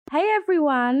Hey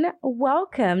everyone,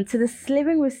 welcome to the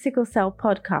Sliving with Sickle Cell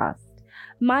podcast.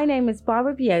 My name is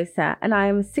Barbara Biosa and I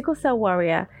am a sickle cell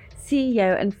warrior,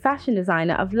 CEO and fashion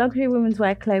designer of luxury women's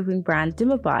wear clothing brand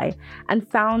Dimabai and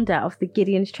founder of the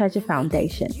Gideon's Treasure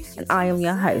Foundation, and I am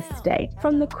your host today.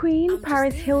 From the Queen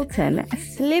Paris Hilton,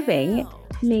 sliving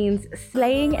means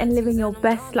slaying and living your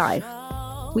best life.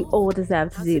 We all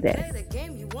deserve to do this.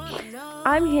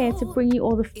 I'm here to bring you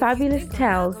all the fabulous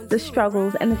tales, the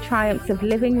struggles and the triumphs of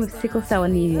living with sickle cell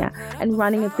anemia and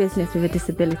running a business with a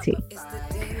disability.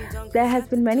 There has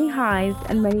been many highs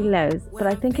and many lows, but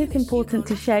I think it's important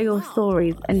to share your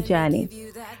stories and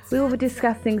journey. We will be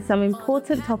discussing some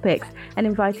important topics and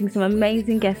inviting some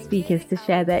amazing guest speakers to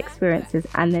share their experiences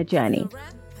and their journey.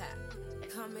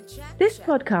 This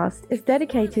podcast is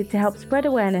dedicated to help spread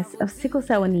awareness of sickle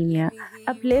cell anemia,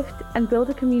 uplift and build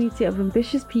a community of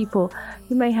ambitious people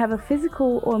who may have a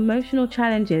physical or emotional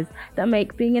challenges that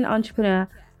make being an entrepreneur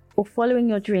or following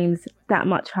your dreams that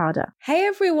much harder. Hey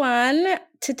everyone,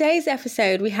 today's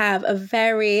episode we have a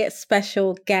very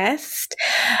special guest,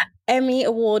 Emmy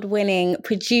award-winning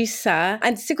producer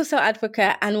and sickle cell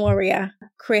advocate and warrior,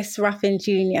 Chris Ruffin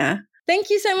Jr. Thank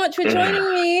you so much for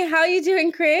joining me. How are you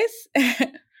doing, Chris?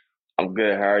 I'm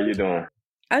good. How are you doing?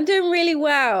 I'm doing really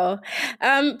well.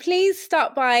 Please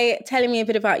start by telling me a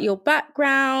bit about your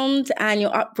background and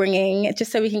your upbringing,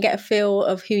 just so we can get a feel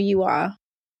of who you are.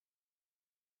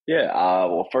 Yeah.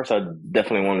 Well, first, I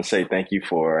definitely want to say thank you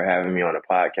for having me on the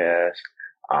podcast.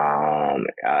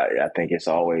 I think it's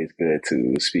always good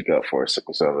to speak up for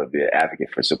sickle cell, be an advocate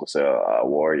for sickle cell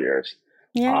warriors.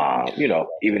 Yeah.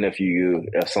 Even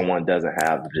if someone doesn't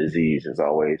have the disease, it's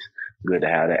always good to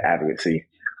have that advocacy.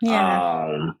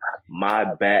 Yeah.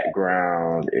 My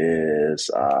background is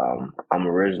I'm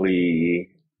originally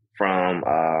from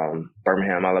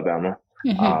Birmingham, Alabama.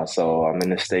 Mm-hmm. So I'm in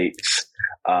the States,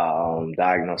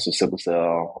 diagnosed with sickle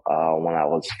cell when I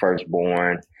was first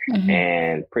born. Mm-hmm.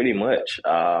 And pretty much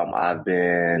I've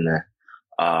been,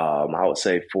 I would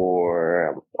say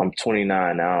I'm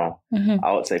 29 now. Mm-hmm.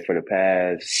 I would say for the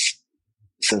past,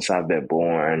 since I've been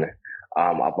born,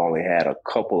 I've only had a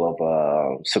couple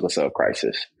of sickle cell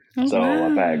crises. Oh, so wow.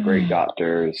 I've had great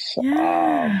doctors who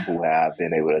have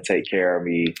been able to take care of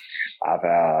me. I've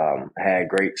had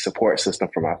great support system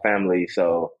for my family.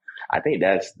 So I think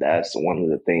that's one of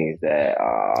the things that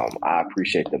I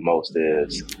appreciate the most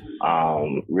is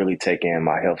really taking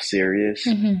my health serious.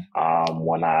 Mm-hmm.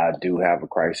 When I do have a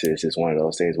crisis, it's one of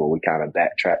those things where we kind of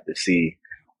backtrack to see,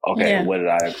 okay, what did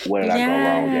I go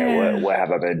wrong at? What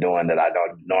have I been doing that I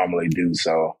don't normally do?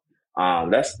 So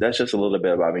that's just a little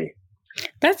bit about me.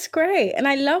 That's great. And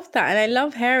I love that. And I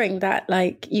love hearing that,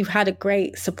 like, you've had a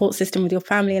great support system with your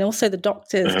family and also the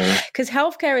doctors, because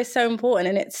healthcare is so important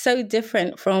and it's so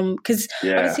different from, because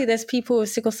obviously there's people with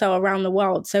sickle cell around the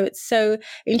world. So it's so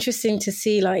interesting to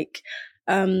see like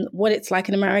what it's like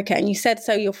in America. And you said,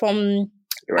 so you're from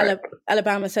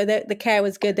Alabama, so the care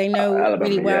was good. They know Alabama,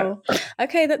 really well. Yeah.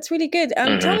 Okay, that's really good.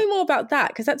 Tell me more about that,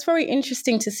 because that's very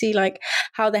interesting to see like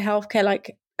how the healthcare,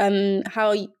 like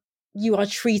how you are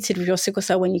treated with your sickle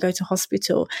cell when you go to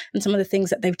hospital and some of the things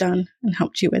that they've done and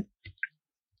helped you with.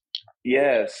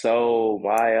 Yeah, so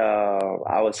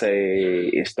I would say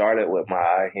it started with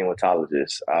my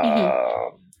hematologist.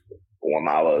 When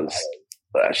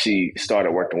she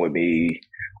started working with me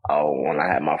when I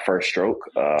had my first stroke.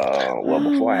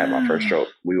 Before I had my first stroke,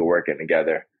 we were working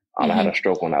together. I had a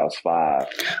stroke when I was 5,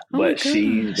 but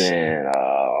she's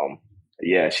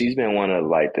been one of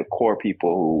like the core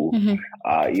people who,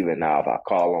 even now if I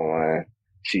call on,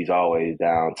 she's always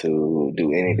down to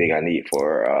do anything I need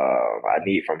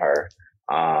from her.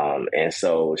 And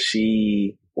so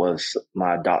she was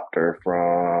my doctor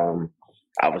from,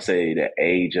 I would say, the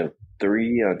age of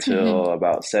 3 until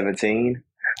about 17.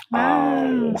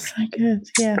 Wow, so good.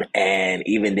 Yeah. And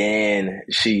even then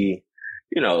she,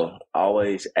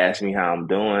 always asked me how I'm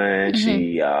doing.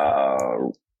 She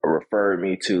referred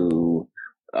me to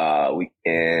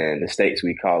in the States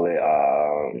we call it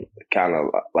kind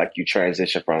of like you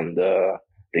transition from the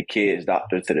kids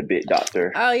doctor to the big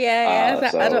doctor. Oh yeah.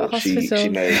 So adult hospital. She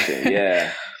made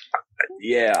it,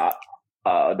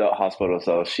 adult hospital.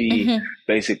 So she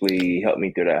basically helped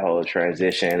me through that whole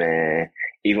transition. And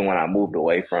even when I moved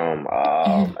away from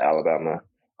Alabama,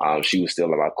 she was still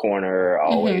in my corner.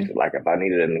 Always, like if I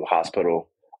needed a new hospital,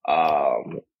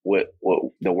 with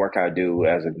the work I do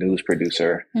as a news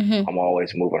producer, I'm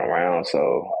always moving around.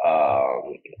 So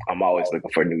I'm always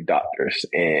looking for new doctors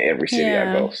in every city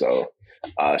I go. So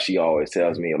she always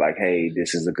tells me like, hey,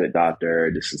 this is a good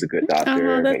doctor. This is a good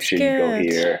doctor. Make sure you go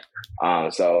here.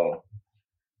 So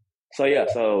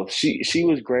so she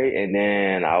was great, and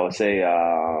then I would say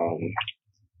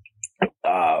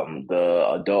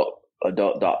the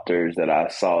adult doctors that I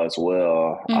saw as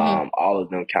well, all of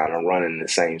them kind of run in the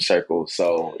same circle.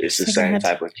 So it's the same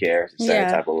type of care, it's the same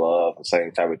type of love, the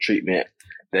same type of treatment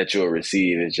that you'll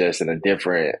receive. Is just in a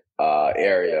different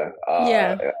area,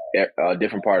 a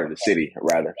different part of the city,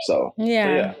 rather. So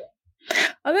yeah.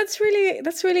 Oh, that's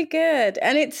really good.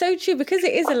 And it's so true, because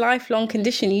it is a lifelong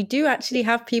condition. You do actually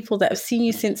have people that have seen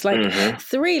you since like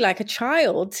 3, like a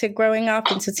child, to growing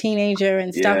up into teenager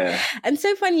and stuff. Yeah. And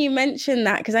so funny you mentioned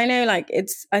that, because I know like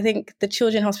I think the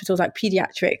children hospitals, like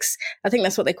pediatrics, I think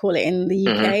that's what they call it in the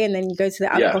UK. And then you go to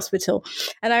the adult hospital.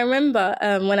 And I remember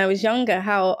when I was younger,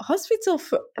 how hospital,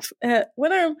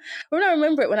 when I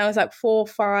remember it, when I was like 4,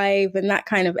 5 and that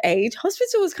kind of age,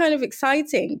 hospital was kind of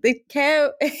exciting. The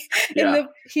care in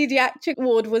the pediatric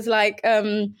ward was like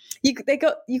you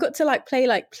got to like play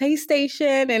like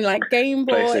PlayStation and like Game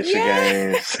Boy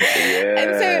games.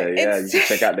 And so you can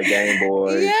check out the Game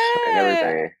Boys and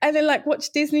everything, and then like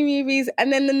watch Disney movies.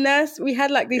 And then the nurse, we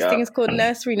had like these things called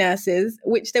nursery nurses,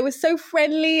 which they were so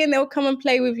friendly, and they'll come and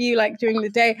play with you like during the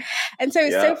day. And so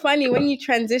it's so funny when you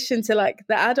transition to like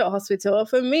the adult hospital.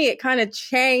 For me, it kind of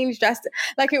changed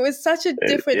like it was such a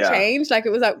different change. Like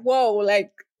it was like, whoa,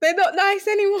 like they're not nice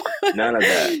anymore. None of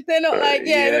that. They're not like,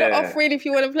 they're not offering if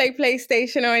you want to play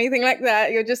PlayStation or anything like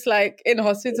that. You're just like in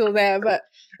hospital there. But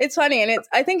it's funny. And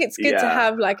I think it's good to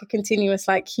have like a continuous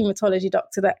like hematology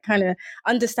doctor that kind of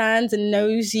understands and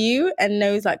knows you and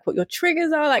knows like what your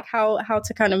triggers are, like how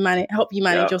to kind of help you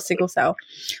manage your sickle cell,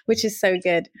 which is so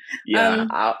good. Yeah.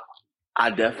 I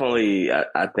definitely,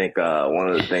 I think one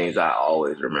of the things I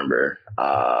always remember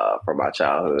from my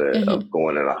childhood of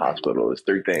going in the hospital is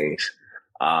 3 things.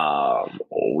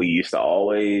 There used to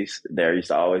always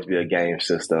be a game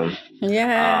system.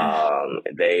 Yeah.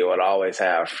 They would always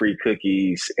have free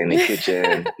cookies in the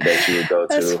kitchen that you would go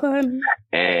to. That's fun.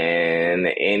 And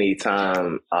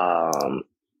anytime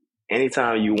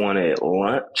you wanted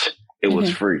lunch, it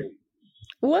was free.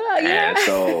 Well, yeah. And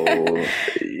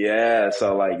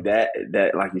so like that,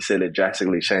 like you said, it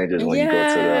drastically changes when you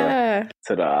go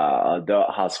to the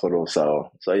adult hospital. So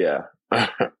yeah.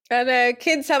 I know,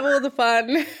 kids have all the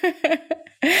fun.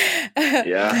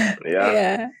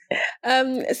 Yeah.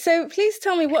 So please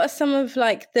tell me, what are some of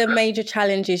like the major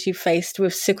challenges you've faced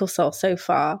with sickle cell so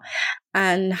far,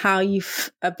 and how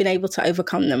you've been able to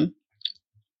overcome them?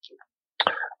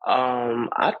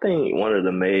 I think one of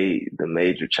the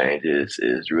major changes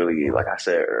is really, like I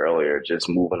said earlier, just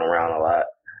moving around a lot.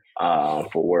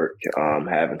 For work,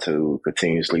 having to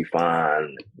continuously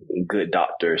find good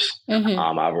doctors.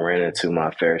 I've ran into my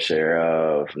fair share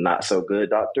of not so good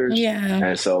doctors.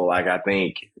 And so like, I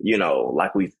think,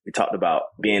 like we talked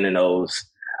about being in those,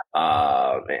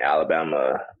 in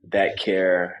Alabama, that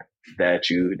care that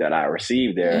I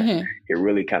received there, it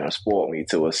really kind of spoiled me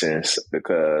to a sense,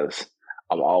 because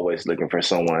I'm always looking for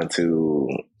someone to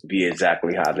be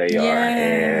exactly how they are.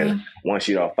 And once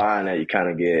you don't find that, you kind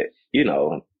of get,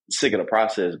 sick of the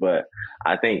process. But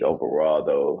I think overall,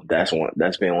 though, that's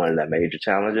been one of the major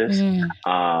challenges.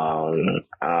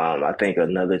 I think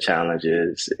another challenge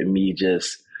is me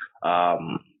just, I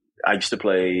used to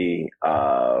play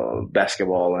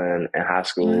basketball in high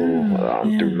school,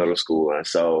 through middle school. And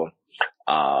so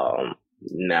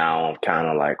now I'm kind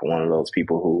of like one of those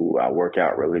people who I work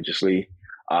out religiously.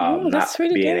 Not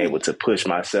really being able to push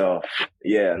myself.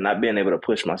 Not being able to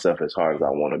push myself as hard as I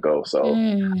want to go. So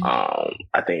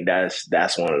I think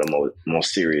that's one of the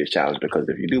most serious challenges, because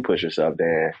if you do push yourself,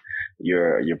 then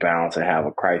you're bound to have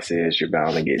a crisis. You're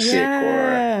bound to get sick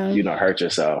or hurt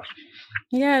yourself.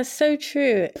 Yeah, so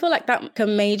true. I feel like that's a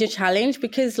major challenge,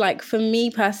 because like for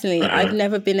me personally, I've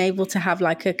never been able to have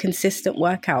like a consistent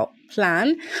workout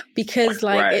plan, because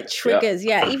like it triggers.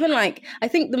 Even like I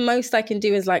think the most I can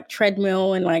do is like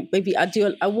treadmill, and like maybe I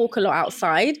walk a lot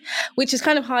outside, which is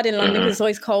kind of hard in London because it's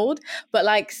always cold. But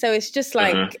like, so it's just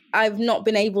like I've not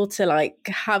been able to like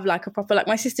have like a proper, like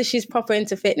my sister, she's proper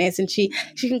into fitness, and she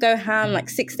can go ham like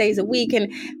 6 days a week.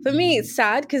 And for me it's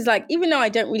sad, because like even though I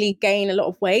don't really gain a lot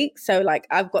of weight, so like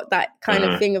I've got that kind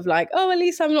of thing of like, oh, at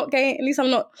least I'm not,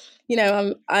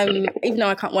 I'm even though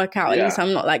I can't work out, at least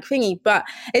I'm not like thingy. But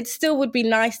it still would be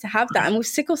nice to have that. And with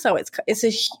sickle cell, it's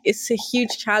a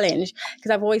huge challenge, because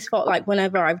I've always felt like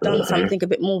whenever I've done something a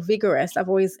bit more vigorous, I've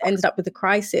always ended up with a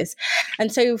crisis.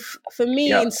 And so for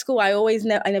me in school, I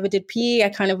never did PE. I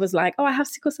kind of was like, oh, I have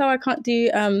sickle cell, I can't do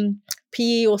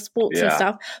PE or sports and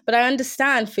stuff. But I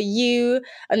understand for you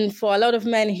and for a lot of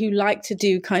men who like to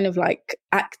do kind of like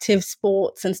active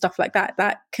sports and stuff like that,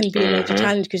 that can be a major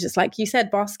challenge, because it's like you said,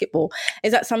 basketball. example.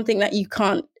 Is that something that you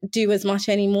can't do as much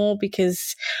anymore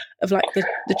because of like the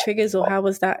triggers, or how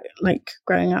was that like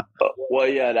growing up? Well,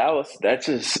 yeah,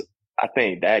 I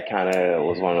think that kind of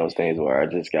was one of those things where I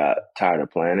just got tired of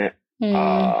playing it.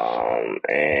 And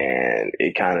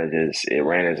it kind of it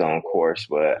ran its own course.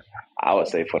 But I would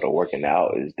say for the working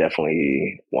out is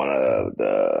definitely one of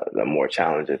the more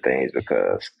challenging things,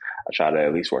 because I try to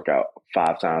at least work out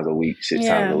 5 times a week, 6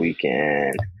 times a week.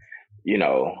 And,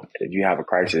 if you have a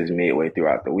crisis midway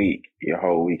throughout the week, your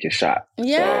whole week is shot.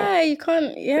 Yeah, so you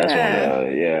can't. Yeah,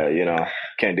 that's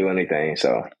can't do anything.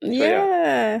 So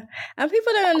yeah. And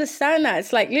people don't understand that.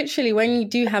 It's like literally when you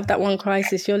do have that one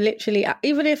crisis, you're literally,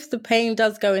 even if the pain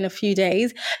does go in a few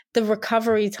days, the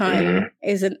recovery time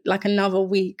is like another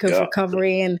week of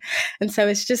recovery, and so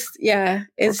it's just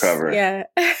it's recovery.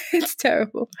 It's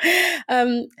terrible.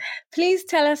 Please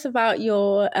tell us about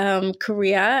your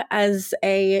career as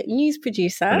a news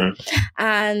producer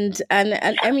and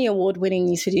an Emmy Award-winning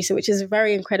news producer, which is a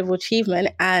very incredible achievement.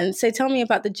 And so tell me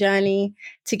about the journey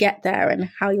to get there and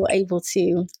how you're able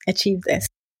to achieve this.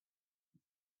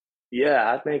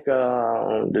 Yeah, I think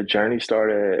the journey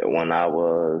started when I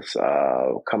was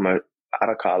coming out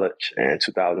of college in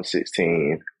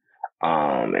 2016.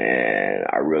 And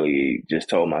I really just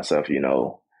told myself,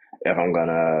 if I'm going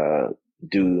to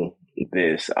do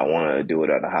this, I want to do it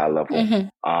at a high level.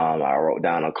 I wrote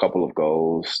down a couple of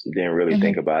goals, didn't really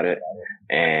think about it.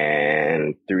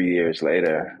 And 3 years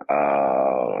later,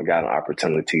 I got an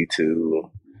opportunity to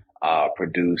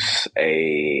produce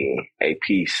a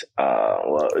piece.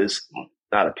 Well, it's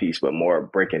not a piece, but more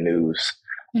breaking news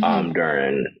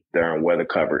during weather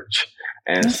coverage.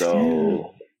 And that's so good.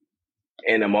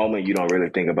 In the moment, you don't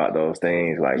really think about those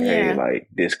things like, hey, like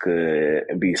this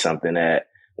could be something that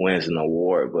wins an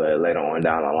award. But later on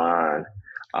down the line,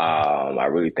 I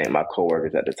really thank my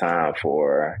coworkers at the time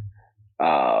for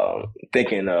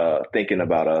thinking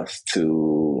about us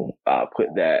to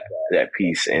put that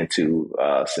piece into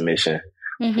submission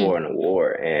for an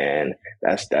award. And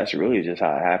that's really just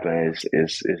how it happens.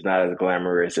 It's not as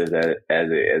glamorous as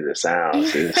it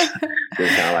sounds. It's just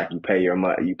kind of like you pay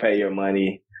your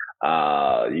money.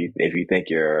 If you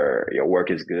think your work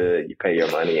is good, you pay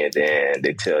your money, and then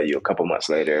they tell you a couple months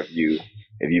later if you've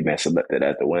been selected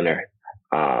as the winner.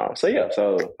 So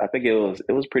I think it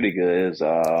was pretty good. It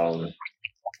was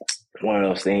one of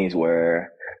those things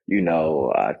where,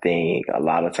 I think a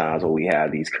lot of times when we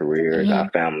have these careers, our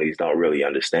families don't really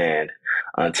understand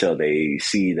until they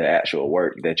see the actual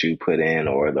work that you put in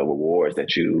or the rewards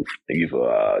that you've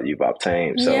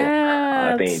obtained. So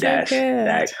I think that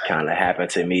kind of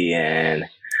happened to me, and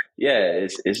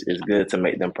it's good to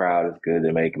make them proud. It's good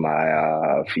to make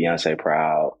my fiance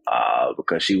proud,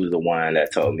 because she was the one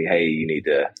that told me, hey, you need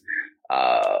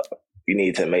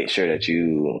to make sure that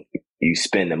you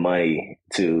spend the money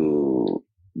to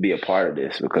be a part of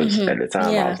this, because at the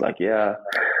time I was like,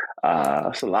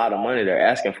 it's a lot of money they're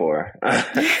asking for.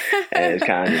 And it's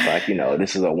kind of just like,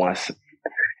 this is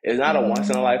it's not a once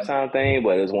in a lifetime thing,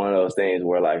 but it's one of those things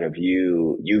where like, if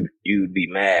you'd be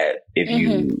mad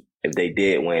if they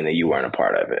did win and you weren't a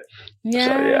part of it.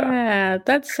 Yeah,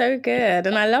 that's so good.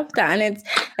 And I love that. And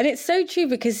it's so true,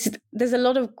 because there's a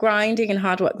lot of grinding and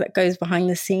hard work that goes behind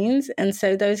the scenes. And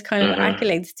so those kind of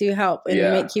accolades do help and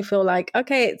make you feel like,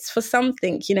 okay, it's for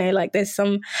something, like there's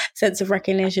some sense of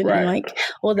recognition, and like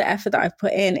all the effort that I've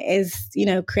put in is,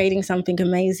 creating something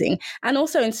amazing and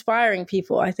also inspiring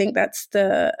people. I think that's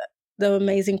the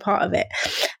amazing part of it.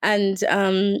 And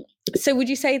so would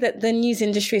you say that the news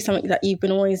industry is something that you've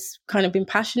always kind of been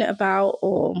passionate about,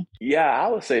 or? Yeah, I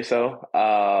would say so.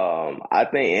 I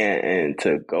think, and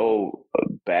to go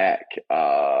back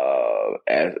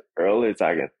as early as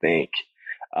I can think,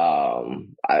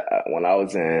 when I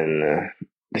was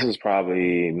this was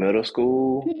probably middle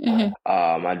school,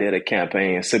 I did a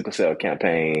campaign, Sickle Cell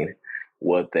campaign,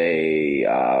 with a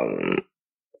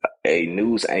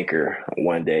news anchor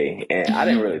one day, and I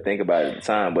didn't really think about it at the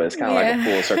time, but it's kind of like a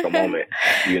full circle moment,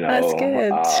 That's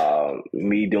good.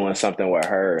 Me doing something with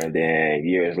her, and then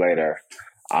years later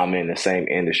I'm in the same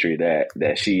industry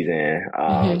that she's in.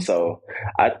 So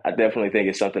I definitely think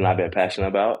it's something I've been passionate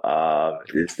about.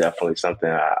 It's definitely something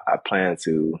I plan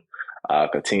to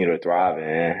continue to thrive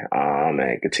in,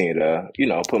 and continue to,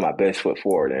 put my best foot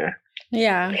forward in.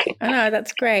 Yeah, I know,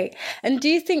 that's great. And do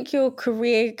you think your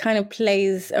career kind of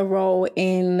plays a role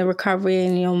in the recovery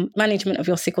and your management of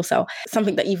your sickle cell,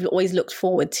 something that you've always looked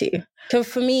forward to? So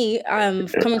for me,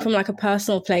 coming from like a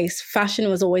personal place, fashion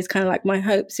was always kind of like my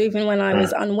hope. So even when I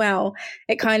was unwell,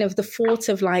 it kind of the thought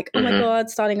of like, oh my God,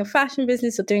 starting a fashion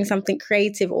business or doing something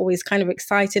creative always kind of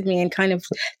excited me and kind of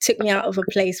took me out of a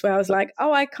place where I was like,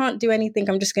 oh, I can't do anything.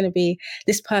 I'm just going to be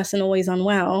this person always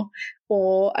unwell.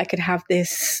 Or I could have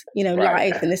this,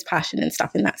 life and this passion and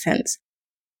stuff in that sense.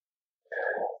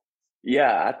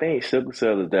 Yeah, I think sickle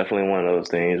cell is definitely one of those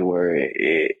things where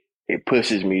it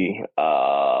pushes me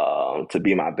to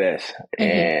be my best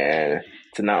and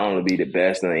to not only be the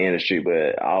best in the industry,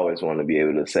 but I always want to be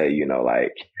able to say,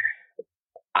 like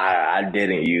I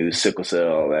didn't use sickle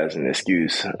cell as an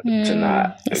excuse to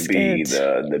not be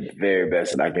the very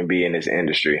best that I can be in this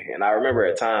industry. And I remember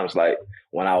at times, like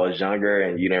when I was younger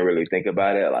and you didn't really think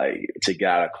about it, like to get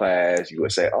out of class, you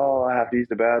would say, oh, I have to use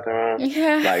the bathroom.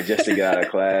 Yeah. Like just to get out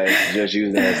of class, just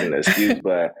using it as an excuse.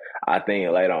 But I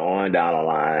think later on down the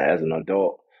line as an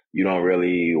adult, you don't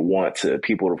really want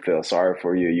people to feel sorry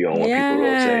for you. You don't want people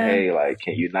to say, hey, like,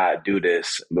 can you not do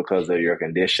this because of your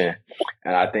condition?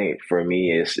 And I think for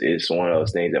me, it's one of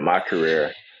those things in my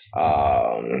career.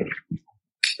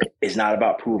 It's not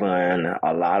about proving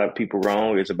a lot of people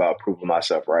wrong. It's about proving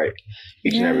myself right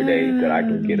each and every day that I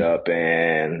can get up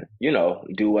and,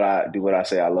 do what I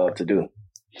say I love to do.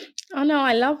 Oh no,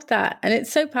 I love that. And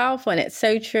it's so powerful and it's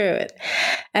so true.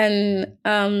 And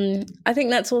I think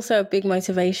that's also a big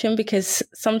motivation because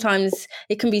sometimes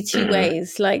it can be two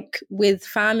ways. Like with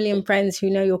family and friends who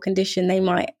know your condition, they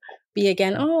might be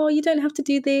again, oh, you don't have to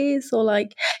do this, or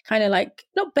like kind of like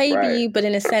not baby you, but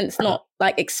in a sense, not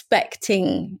like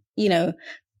expecting,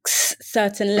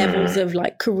 certain levels of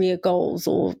like career goals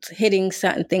or hitting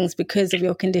certain things because of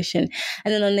your condition.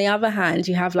 And then on the other hand,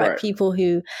 you have like people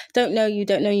who don't know you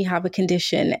have a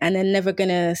condition and they're never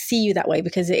going to see you that way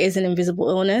because it is an invisible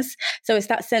illness. So it's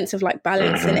that sense of like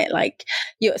balance in it. Like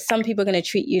some people are going to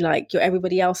treat you like you're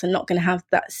everybody else and not going to have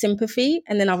that sympathy.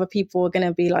 And then other people are going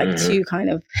to be like too kind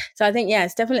of. So I think, yeah,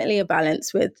 it's definitely a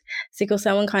balance with sickle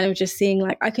cell and kind of just seeing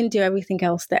like I can do everything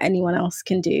else that anyone else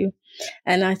can do.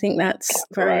 And I think that's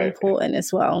very important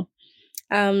as well.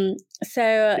 You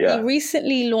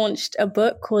recently launched a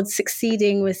book called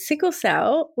Succeeding with Sickle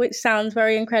Cell, which sounds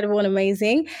very incredible and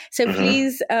amazing. So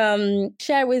please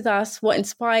share with us what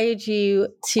inspired you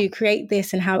to create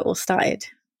this and how it all started.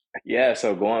 Yeah,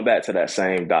 so going back to that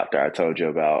same doctor I told you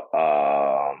about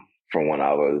from when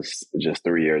I was just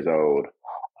 3 years old,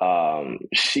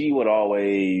 she would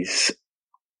always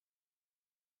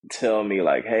tell me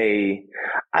like, hey,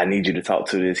 I need you to talk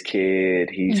to this kid.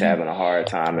 He's having a hard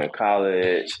time in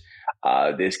college.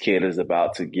 This kid is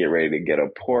about to get ready to get a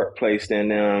port placed in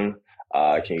them.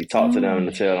 Can you talk to them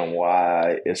to tell them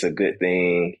why it's a good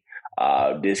thing?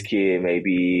 This kid may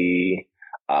be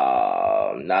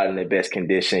not in the best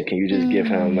condition. Can you just give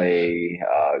him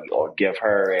or give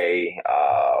her a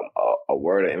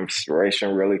word of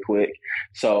inspiration really quick?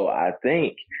 So I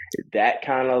think that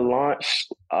kind of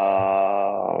launched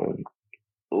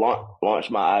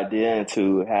my idea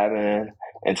into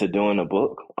doing a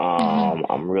book.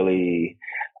 I really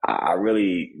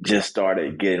just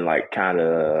started getting like kind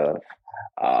of,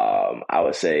 I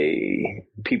would say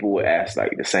people would ask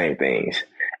like the same things.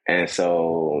 And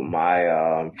so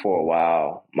for a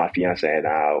while, my fiance and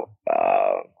I,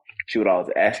 she would always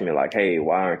ask me like, hey,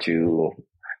 why aren't you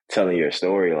telling your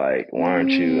story? Like, why aren't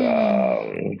you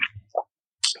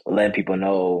letting people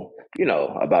know,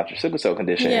 about your sickle cell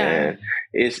condition? And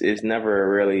it's never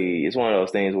really, it's one of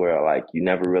those things where like, you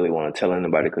never really want to tell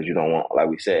anybody because you don't want, like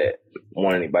we said,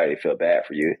 want anybody to feel bad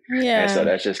for you. And so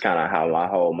that's just kind of how my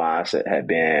whole mindset had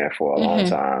been for a long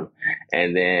time.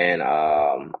 And then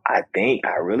I think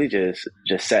I really just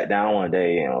sat down one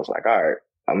day and I was like, all right,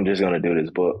 I'm just going to do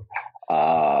this book.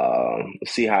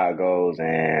 See how it goes.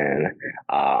 And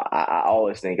I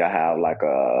always think I have like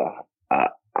a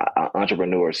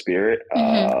entrepreneur spirit.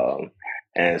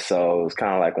 And so it's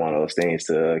kind of like one of those things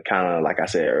to kind of, like I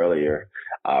said earlier,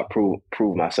 prove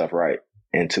myself right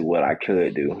into what I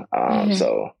could do.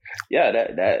 So yeah,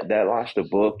 that launched the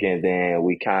book, and then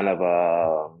we kind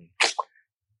of,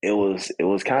 it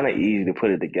was kind of easy to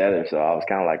put it together. So I was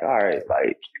kind of like, all right,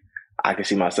 like I can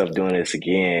see myself doing this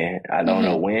again. I don't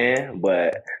know when,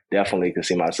 but definitely can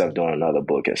see myself doing another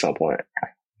book at some point.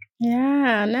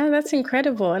 Yeah, no, that's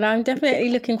incredible. And I'm definitely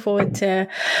looking forward to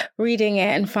reading it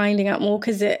and finding out more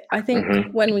because I think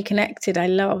when we connected, I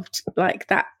loved like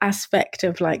that aspect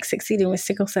of like succeeding with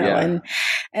sickle cell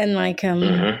and like,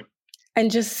 and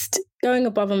just going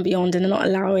above and beyond and not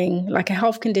allowing like a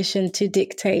health condition to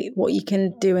dictate what you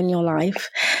can do in your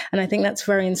life. And I think that's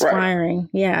very inspiring.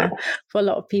 For a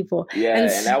lot of people. Yeah.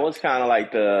 And that was kind of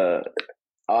like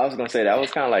I was gonna say that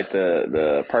was kind of like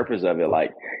the purpose of it.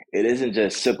 Like, it isn't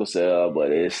just sickle cell,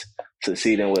 but it's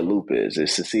succeeding with lupus,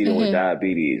 it's succeeding with Mm-hmm.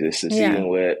 diabetes, it's Yeah. succeeding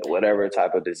with whatever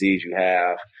type of disease you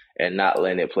have, and not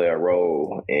letting it play a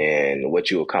role in what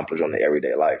you accomplish on the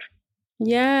everyday life.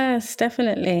 Yes,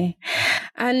 definitely.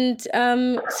 And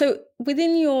so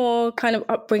within your kind of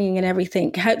upbringing and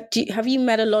everything, have you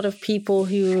met a lot of people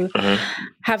who Mm-hmm.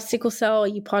 have sickle cell? Are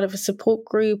you part of a support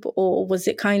group, or was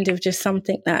it kind of just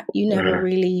something that Mm-hmm.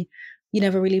 you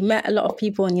never really met a lot of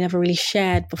people and you never really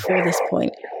shared before this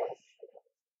point?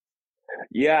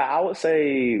 Yeah, I would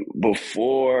say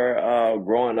before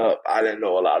growing up, I didn't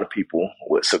know a lot of people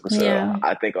with sickle cell. Yeah.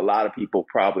 I think a lot of people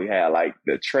probably had like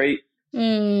the trait,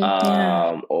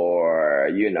 Yeah. or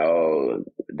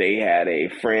they had a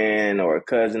friend or a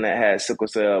cousin that had sickle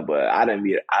cell, but I didn't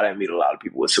meet a lot of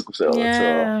people with sickle cell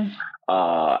until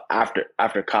Yeah.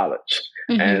 after college.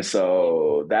 And Mm-hmm.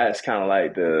 so that's kind of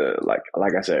like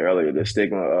like I said earlier, the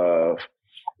stigma of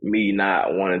me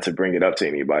not wanting to bring it up to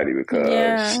anybody,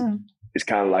 because Yeah. it's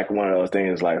kind of like one of those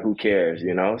things, like, who cares,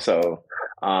 so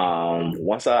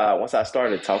once I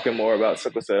started talking more about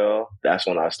sickle cell, that's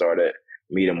when I started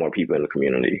meeting more people in the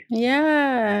community.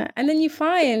 Yeah. And then you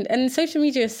find, and social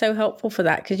media is so helpful for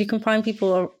that because you can find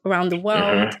people around the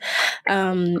world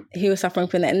Mm-hmm. who are suffering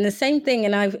from that. And the same thing,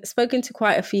 and I've spoken to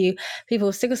quite a few people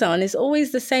with sickle cell, and it's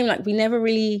always the same. Like, we never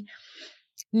really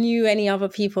knew any other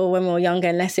people when we were younger,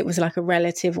 unless it was like a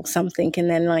relative or something. And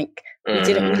then, like, we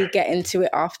didn't really Mm-hmm. get into it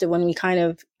after, when we kind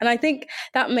of, and I think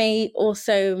that may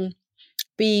also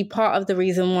be part of the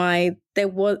reason why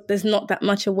there's not that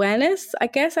much awareness, I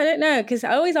guess. I don't know, because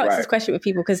I always ask this Right. question with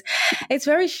people, because it's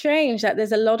very strange that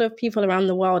there's a lot of people around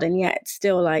the world, and yet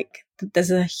still, like,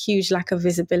 there's a huge lack of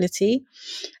visibility,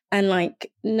 and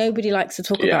like nobody likes to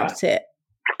talk Yeah. about it.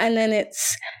 And then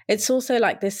it's also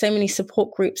like there's so many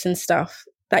support groups and stuff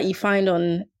that you find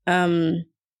on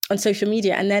social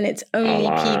media, and then it's only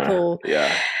Online. people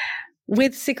Yeah.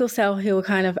 with sickle cell who are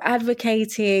kind of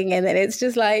advocating, and then it's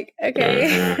just like, okay,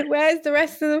 Mm-hmm. where's the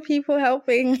rest of the people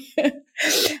helping?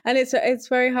 And it's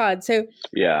very hard. So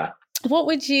Yeah.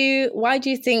 why do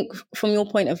you think, from your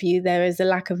point of view, there is a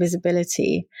lack of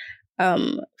visibility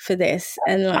for this?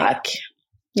 And I like,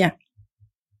 yeah.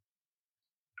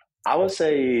 I would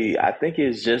say, I think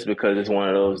it's just because it's one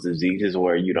of those diseases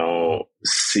where you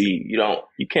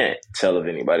can't tell if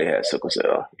anybody has sickle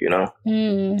cell. Yeah.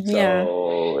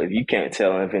 So if you can't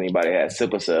tell if anybody has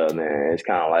sickle cell, then it's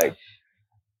kind of like,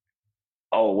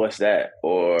 oh, what's that?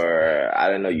 Or, I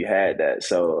didn't know you had that.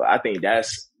 So I think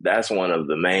that's one of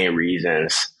the main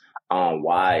reasons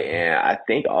why. And I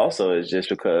think also it's just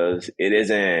because it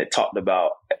isn't talked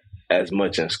about as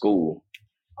much in school.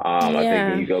 I think when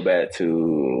Yeah. you go back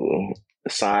to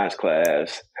the science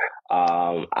class,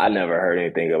 I never heard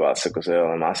anything about sickle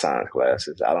cell in my science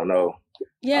classes. I don't know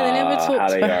Yeah, they never how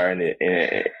talked they about are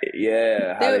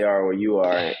how they they are where you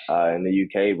are in the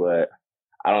UK, but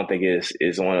I don't think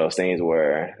it's one of those things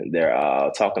where they're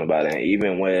talking about it. And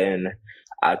even when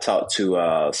I talk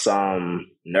to some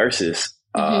nurses,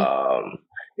 Mhm.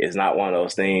 it's not one of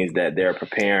those things that they're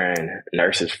preparing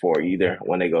nurses for either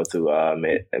when they go to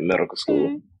medical school.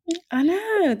 Mm. I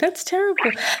know, that's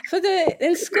terrible.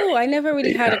 In school, I never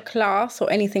really had a Yeah. class or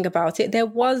anything about it. There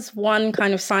was one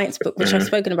kind of science book, which I've Mm-hmm.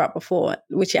 spoken about before,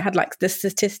 which it had like the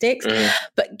statistics. Mm-hmm.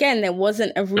 But again, there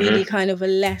wasn't a really Mm-hmm. kind of a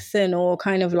lesson or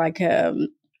kind of like a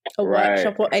Right.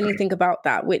 workshop or anything about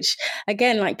that, which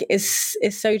again, like, is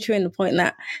so true in the point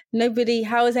that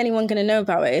how is anyone going to know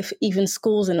about it if even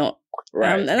schools are not?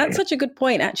 Right. And that's such a good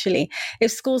point, actually.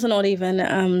 If schools are not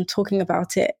even talking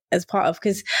about it as part of,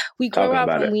 because we grow Talking up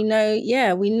about and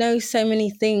it. we know so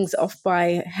many things off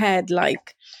by head,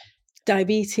 like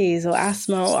diabetes or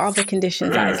asthma or other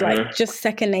conditions that is like Mm-hmm. just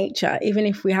second nature, even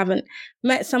if we haven't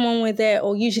met someone with it,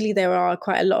 or usually there are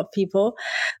quite a lot of people.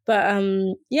 But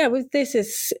yeah, with this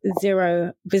is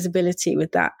zero visibility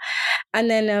with that. And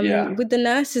then Yeah. with the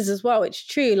nurses as well, it's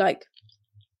true. Like,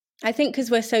 I think because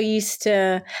we're so used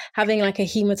to having like a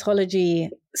hematology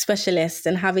specialist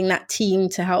and having that team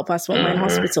to help us when we're in Mm-hmm.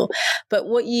 hospital. But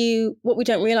what we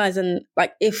don't realize, and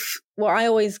like, I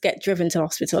always get driven to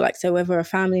hospital, like, so whether a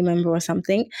family member or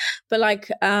something, but like,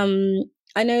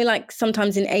 I know, like,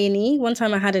 sometimes in A&E, one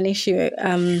time I had an issue,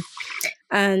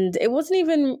 and it wasn't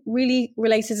even really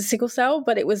related to sickle cell,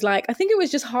 but it was like, I think it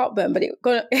was just heartburn, but it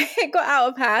got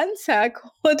out of hand. So I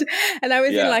called, and I was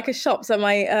in Yeah. like a shop. So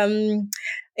my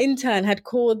intern had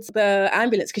called the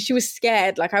ambulance because she was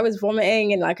scared. Like, I was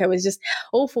vomiting and like I was just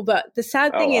awful. But the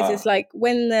sad Oh, thing is wow. like,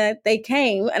 when they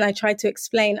came and I tried to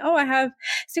explain, oh, I have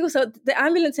sickle cell, the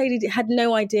ambulance lady had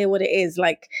no idea what it is.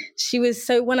 Like,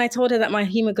 when I told her that my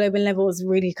hemoglobin level was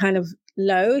really kind of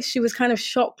low. She was kind of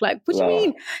shocked, like, what do you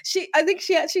mean? I think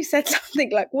she actually said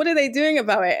something like, what are they doing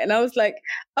about it? And I was like,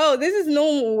 oh, this is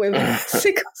normal with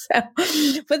sickle cell.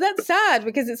 But that's sad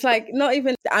because it's like not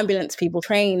even the ambulance people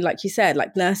trained, like you said,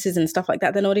 like nurses and stuff like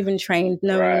that. They're not even trained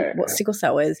knowing what sickle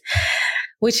cell is,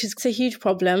 which is a huge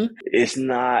problem. It's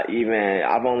not even,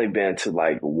 I've only been to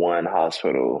like one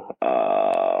hospital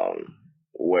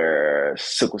where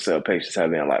sickle cell patients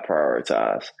have been like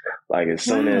prioritized. Like as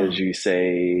soon as you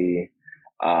say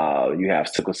you have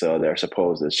sickle cell, they're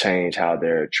supposed to change how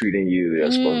they're treating you.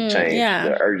 They're supposed to change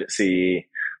the urgency,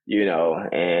 you know,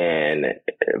 and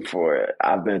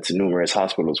I've been to numerous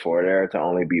hospitals for there to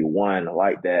only be one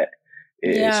like that.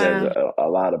 It says a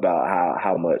lot about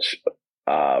how much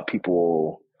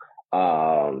people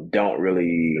don't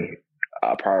really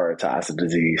prioritize the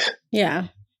disease. Yeah.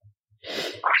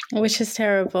 Which is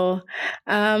terrible.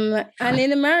 And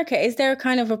in America, is there a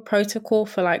kind of a protocol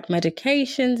for like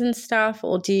medications and stuff?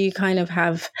 Or do you kind of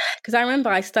have, because I remember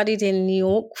I studied in New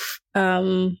York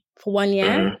for 1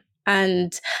 year.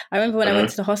 And I remember when I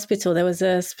went to the hospital, there was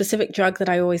a specific drug that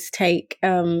I always take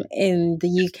in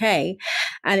the UK,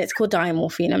 and it's called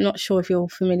diamorphine. I'm not sure if you're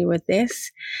familiar with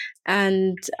this.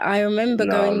 And I remember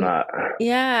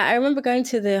I remember going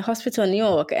to the hospital in New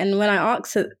York, and when I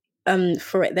asked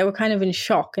for it, they were kind of in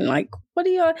shock and like, what are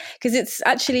you, because it's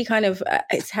actually kind of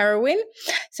it's heroin,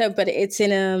 but it's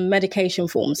in a medication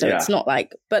form, so it's not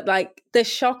like, but like the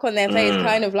shock on their face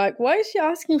kind of like, why is she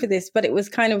asking for this? But it was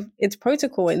kind of, it's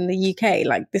protocol in the UK,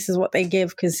 like this is what they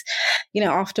give because, you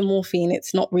know, after morphine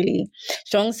it's not really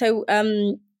strong. So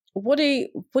what are you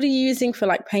using for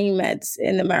like pain meds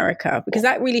in America? Because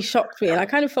that really shocked me and I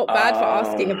kind of felt bad for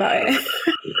asking about it.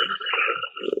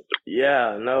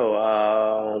 Yeah,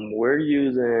 no, we're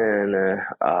using,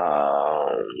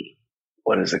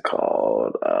 what is it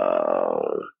called?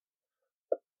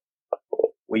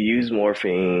 We use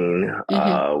morphine.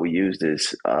 We use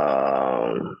this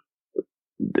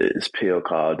pill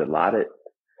called Dilaudid.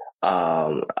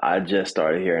 I just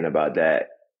started hearing about that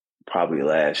probably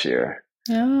last year.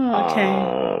 Oh, okay.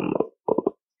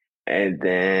 And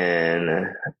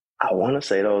then I want to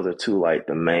say those are two like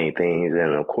the main things,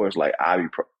 and of course like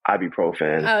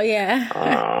ibuprofen. Oh yeah.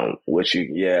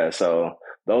 So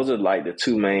those are like the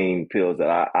two main pills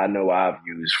that I know I've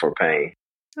used for pain.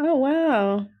 Oh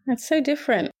wow, that's so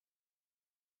different.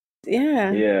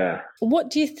 Yeah. What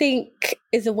do you think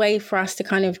is a way for us to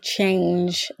kind of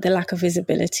change the lack of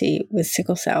visibility with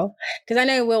sickle cell? Because I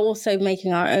know we're also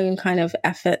making our own kind of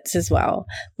efforts as well.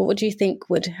 But what do you think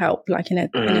would help, like in a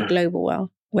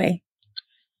global way?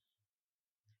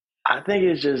 I think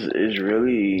it's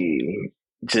really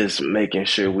just making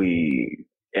sure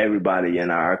everybody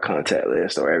in our contact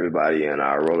list or everybody in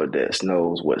our Rolodex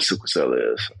knows what sickle cell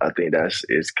is. I think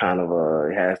it's kind of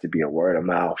it has to be a word of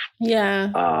mouth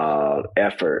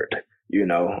effort. You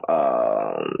know,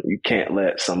 you can't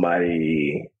let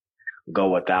somebody go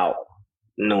without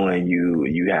knowing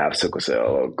you have sickle cell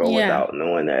or go without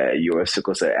knowing that you're a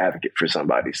sickle cell advocate for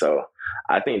somebody. So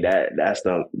I think that's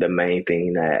the main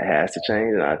thing that has to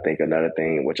change. And I think another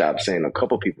thing, which I've seen a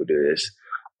couple people do this,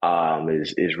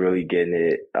 is really getting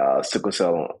it sickle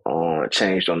cell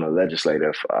changed on the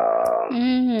legislative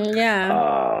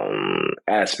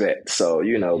aspect. So,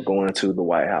 you know, going to the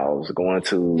White House, going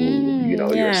to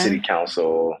your city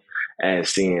council, and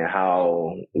seeing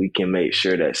how we can make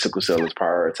sure that sickle cell is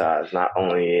prioritized not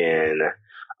only in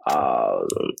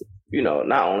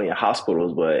not only in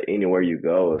hospitals, but anywhere you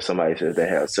go. If somebody says they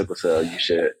have sickle cell, you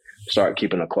should start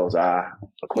keeping a close eye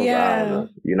on them,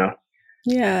 you know?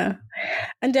 Yeah,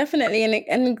 and definitely.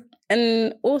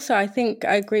 And also, I think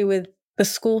I agree with the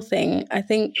school thing. I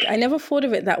think I never thought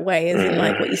of it that way, as in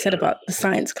like what you said about the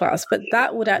science class, but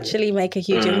that would actually make a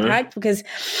huge impact, because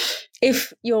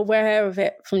if you're aware of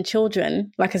it from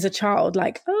children, like as a child,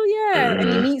 like, oh yeah,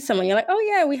 and you meet someone, you're like, oh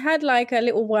yeah, we had like a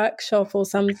little workshop or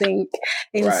something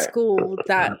in school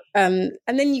that, and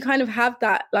then you kind of have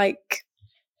that like,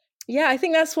 yeah, I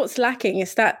think that's what's lacking.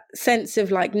 It's that sense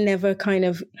of like never kind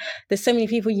of, there's so many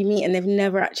people you meet and they've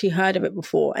never actually heard of it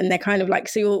before. And they're kind of like,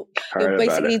 so you're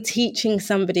basically teaching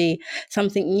somebody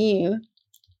something new.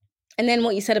 And then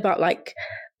what you said about like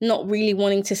not really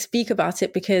wanting to speak about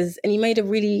it because, and you made a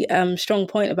really strong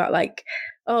point about like,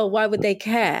 oh, why would they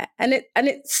care? And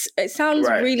it sounds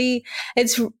really,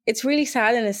 it's really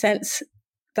sad in a sense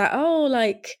that, oh,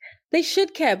 like, they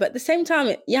should care, but at the same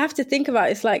time, you have to think about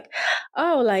it. It's like,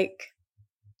 oh, like,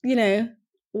 you know,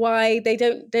 why they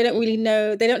don't really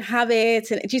know, they don't have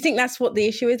it. And do you think that's what the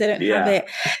issue is? They don't have it.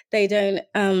 They don't,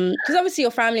 because obviously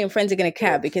your family and friends are going to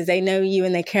care because they know you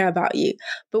and they care about you.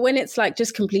 But when it's like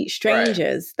just complete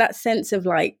strangers, that sense of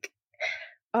like,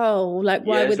 Oh, like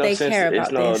why would they care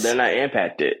about this? They're not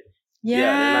impacted. Yeah.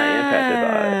 Yeah, they're not impacted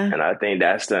by it. And I think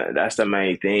that's the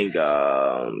main thing.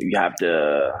 You have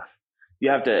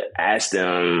to ask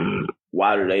them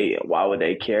why would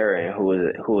they care, and who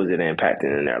is it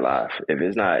impacting in their life? If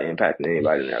it's not impacting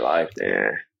anybody in their life,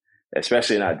 then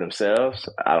especially not themselves,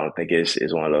 I don't think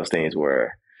it's one of those things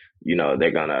where,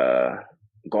 they're gonna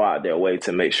go out their way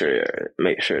to make sure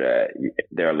that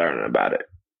they're learning about it.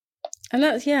 And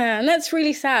that's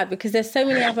really sad, because there's so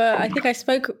many other, I think I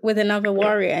spoke with another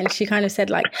warrior and she kind of said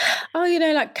like, oh,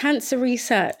 like cancer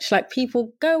research, like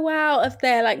people go out of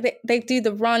there, like they do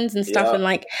the runs and stuff. Yep. And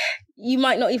like, you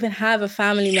might not even have a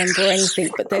family member or anything,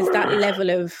 but there's that level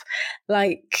of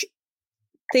like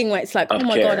thing where it's like, oh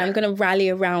my God, I'm going to rally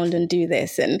around and do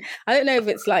this. And I don't know if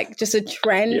it's like just a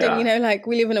trend and, like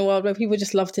we live in a world where people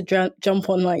just love to jump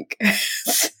on like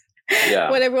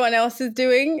what everyone else is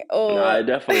doing, or no, it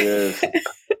definitely is.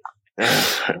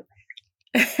 Part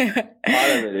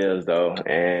of it is though,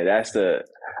 and I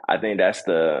think that's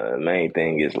the main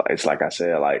thing. Is like, it's like I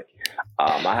said, like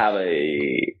I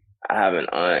have an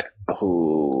aunt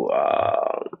who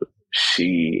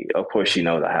she, of course, she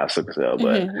knows I have sickle cell,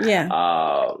 but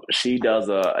she does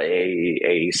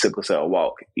a sickle cell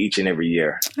walk each and every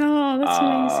year. Oh, that's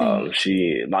amazing.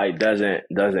 She like doesn't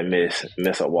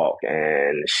miss a walk,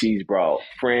 and she's brought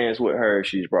friends with her.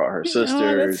 She's brought her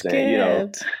sisters,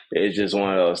 and it's just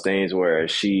one of those things where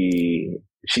she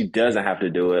doesn't have to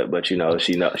do it, but she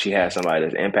has somebody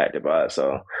that's impacted by it,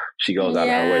 so she goes out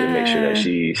of her way to make sure that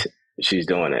she's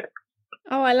doing it.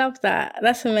 Oh, I love that.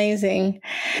 That's amazing.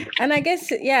 And I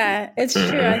guess, it's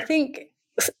true. I think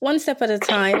one step at a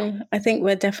time, I think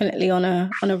we're definitely on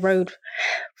a road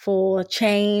for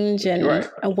change and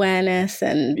awareness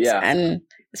and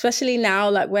especially now,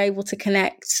 like we're able to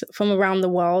connect from around the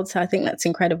world. So I think that's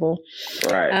incredible.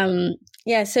 Right.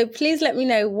 So please let me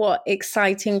know what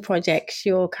exciting projects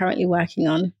you're currently working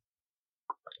on.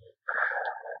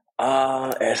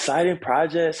 Exciting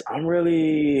projects. I'm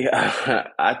really,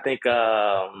 I think,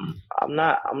 I'm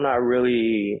not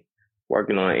really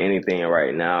working on anything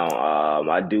right now.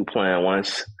 I do plan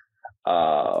once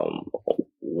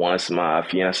my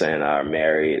fiance and I are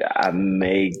married, I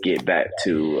may get back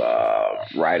to,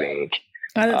 writing,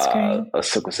 that's great.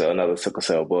 Another sickle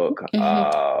cell book.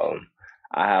 Mm-hmm.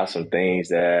 I have some things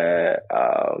that,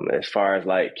 as far as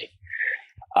like,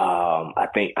 I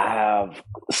think I have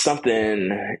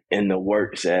something in the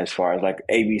works as far as like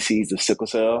ABCs of sickle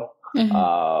cell,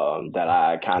 that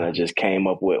I kind of just came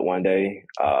up with one day,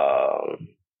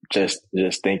 just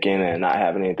thinking and not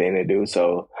having anything to do.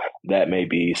 So that may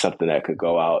be something that could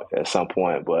go out at some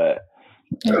point. But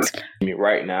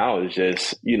right now is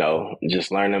just,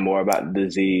 just learning more about the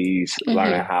disease,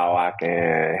 learning how I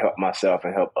can help myself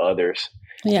and help others.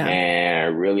 Yeah.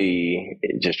 And really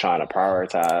just trying to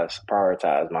prioritize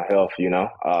my health,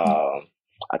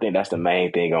 I think that's the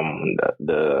main thing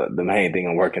the main thing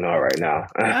I'm working on right now.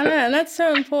 I know, and that's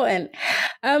so important.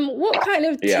 What kind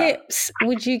of tips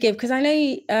would you give? Because I know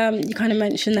you kind of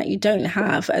mentioned that you don't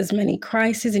have as many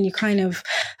crises, and you kind of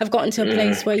have gotten to a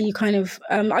place where you kind of,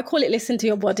 I call it listen to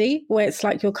your body, where it's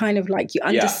like you're kind of like, you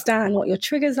understand what your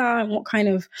triggers are and what kind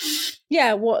of,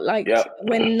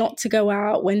 when not to go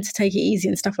out, when to take it easy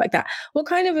and stuff like that. What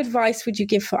kind of advice would you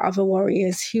give for other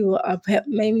warriors who are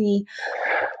maybe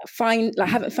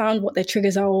haven't found what their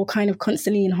triggers are, or kind of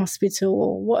constantly in hospital?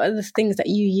 Or what are the things that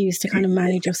you use to kind of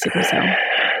manage your sickle cell?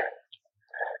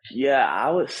 Yeah,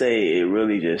 I would say it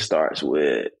really just starts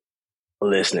with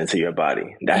listening to your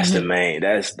body. That's the main,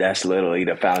 that's literally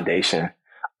the foundation.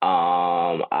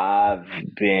 I've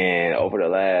been over the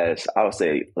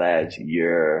last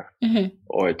year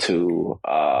or two,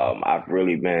 I've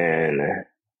really been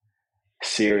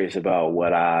serious about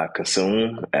what I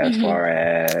consume as far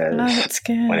as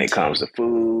when it comes to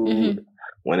food,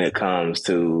 when it comes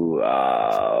to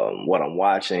what I'm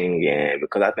watching, and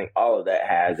because I think all of that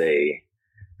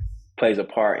plays a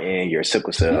part in your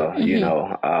sickle cell.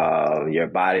 Your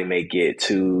body may get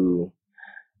to,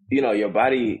 your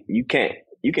body, you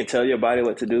can tell your body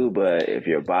what to do, but if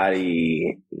your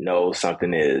body knows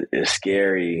something is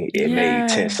scary, it may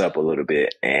tense up a little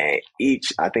bit. And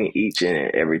I think each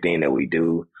and everything that we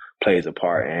do plays a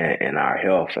part in our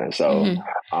health. And so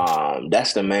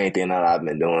that's the main thing that I've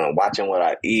been doing, watching what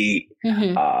I eat,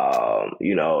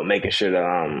 making sure that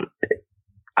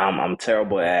I'm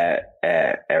terrible at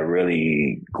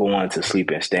really going to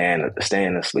sleep and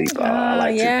staying asleep. I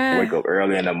like to wake up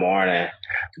early in the morning,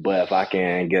 but if I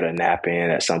can get a nap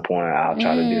in at some point, I'll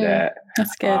try to do that.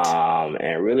 That's good.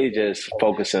 And really just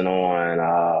focusing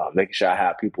on making sure I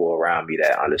have people around me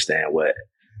that understand what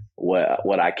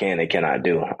what I can and cannot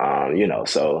do.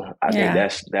 So I think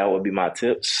that would be my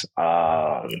tips.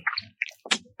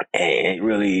 And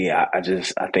really, I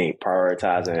think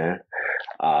prioritizing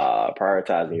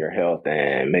your health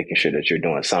and making sure that you're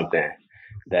doing something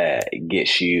that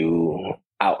gets you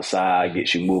outside,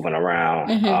 gets you moving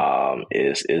around,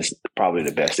 is probably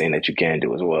the best thing that you can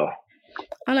do as well.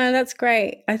 Oh no, that's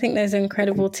great. I think those are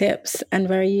incredible tips and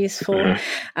very useful.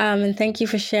 And thank you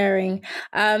for sharing.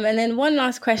 And then one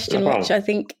last question, which I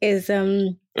think is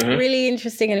really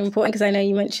interesting and important, because I know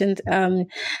you mentioned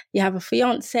you have a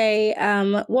fiance.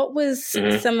 What was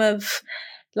some of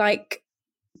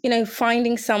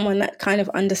finding someone that kind of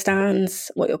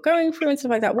understands what you're going through and stuff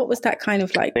like that? What was that kind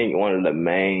of like? I think one of the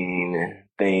main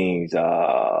things,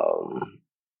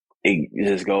 it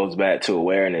just goes back to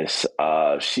awareness.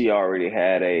 She already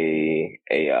had a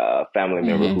family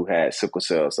member who had sickle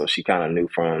cell, so she kind of knew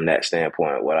from that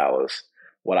standpoint what I was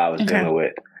dealing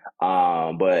with.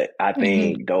 But I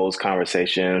think those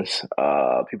conversations,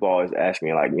 people always ask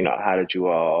me, like, how did you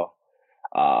all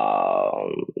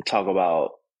talk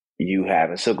about you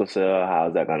having sickle cell? How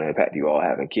is that going to impact you all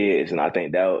having kids? And I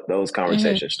think that those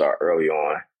conversations start early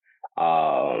on.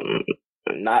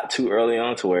 Not too early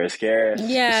on to where it scares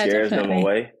them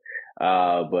away. But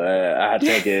I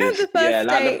think it's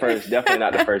definitely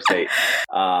not the first date.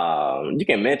 You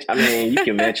can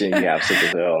mention you have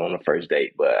sickle cell on the first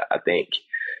date, but I think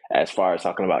as far as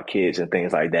talking about kids and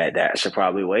things like that, that should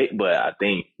probably wait. But I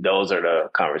think those are the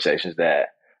conversations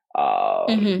that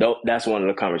that's one of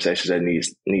the conversations that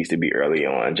needs to be early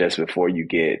on, just before you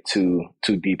get too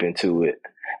deep into it.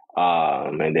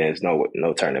 And there's no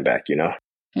turning back,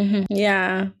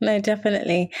 Yeah, no,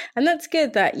 definitely. And that's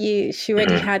good that she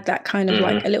already had that kind of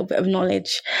like a little bit of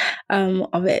knowledge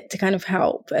of it to kind of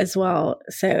help as well.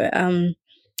 So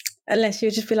unless you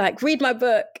just be like, read my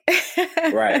book.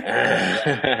 Right.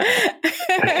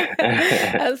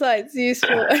 That's why it's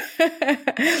useful.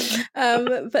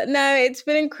 But no, it's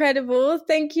been incredible.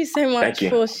 Thank you so much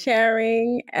for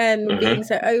sharing and being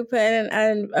so open.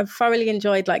 And I've thoroughly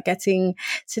enjoyed like getting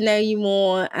to know you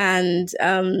more and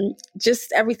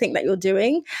just everything that you're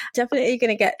doing. Definitely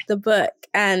going to get the book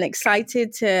and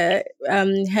excited to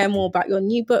hear more about your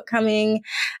new book coming.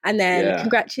 And then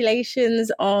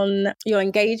congratulations on your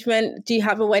engagement. Do you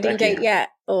have a wedding date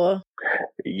yet? Or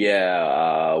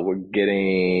we're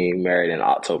getting married in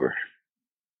October.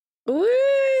 Ooh,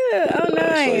 oh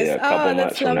nice. So, a couple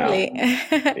months that's lovely.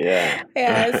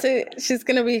 Yeah. So she's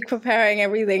gonna be preparing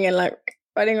everything and like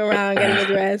running around getting a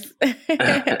dress. I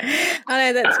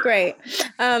know, that's great.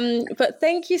 But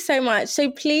thank you so much.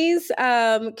 So please,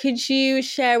 could you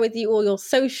share with you all your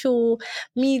social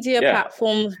media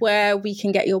platforms where we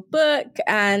can get your book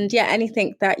and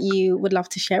anything that you would love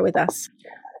to share with us?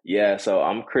 Yeah, so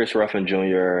I'm Chris Ruffin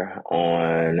Jr.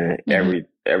 on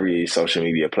every social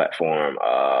media platform.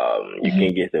 You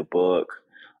can get the book.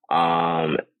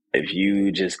 If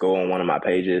you just go on one of my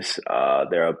pages,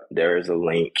 there is a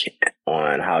link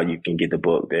on how you can get the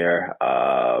book there.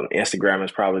 Instagram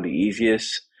is probably the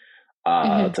easiest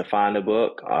to find the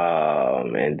book.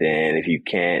 And then if you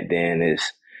can't, then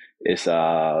it's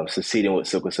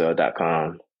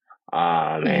succeedingwithsicklecell.com.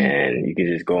 And you can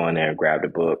just go in there and grab the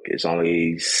book. It's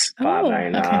only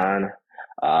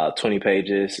 $5.99, 20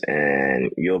 pages, and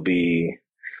you'll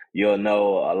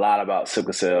know a lot about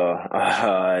sickle cell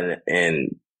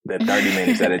in the 30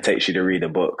 minutes that it takes you to read the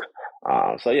book.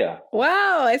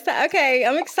 Wow, is that okay?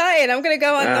 I'm excited. I'm going to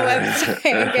go on the website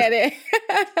and get it.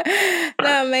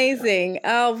 No, amazing.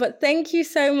 But thank you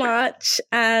so much,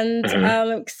 and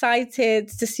I'm excited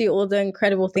to see all the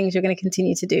incredible things you're going to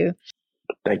continue to do.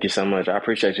 Thank you so much. I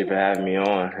appreciate you for having me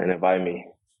on and inviting me.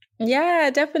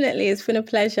 Yeah, definitely. It's been a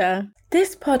pleasure.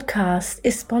 This podcast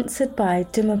is sponsored by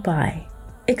Dumabai,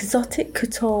 exotic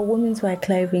couture women's wear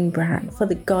clothing brand for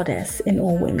the goddess in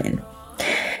all women.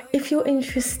 If you're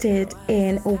interested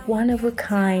in a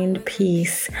one-of-a-kind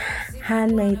piece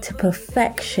handmade to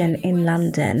perfection in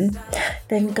London,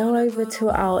 then go over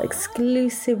to our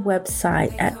exclusive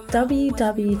website at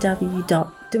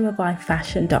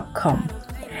www.dumabaifashion.com.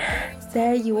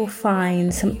 There you will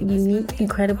find some unique,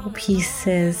 incredible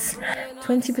pieces.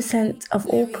 20% of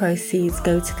all proceeds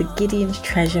go to the Gideon's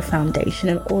Treasure Foundation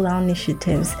and all our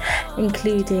initiatives,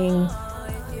 including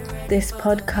this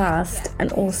podcast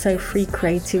and also free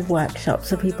creative workshops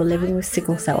for people living with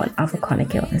sickle cell and other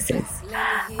chronic illnesses.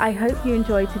 I hope you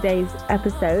enjoyed today's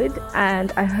episode,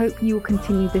 and I hope you will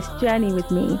continue this journey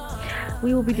with me.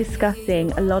 We will be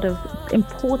discussing a lot of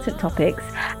important topics,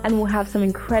 and we'll have some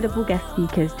incredible guest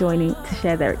speakers joining to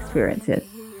share their experiences.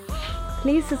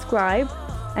 Please subscribe,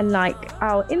 and like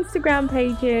our Instagram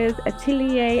pages,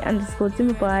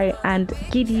 Atelier_Dimabai and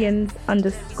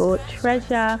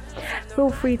Gideons_treasure. Feel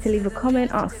free to leave a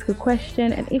comment, ask a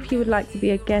question, and if you would like to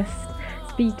be a guest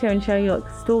speaker and share your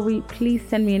story, please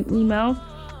send me an email.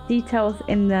 Details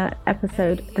in the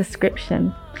episode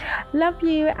description. Love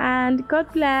you and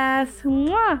God bless.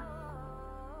 Mwah!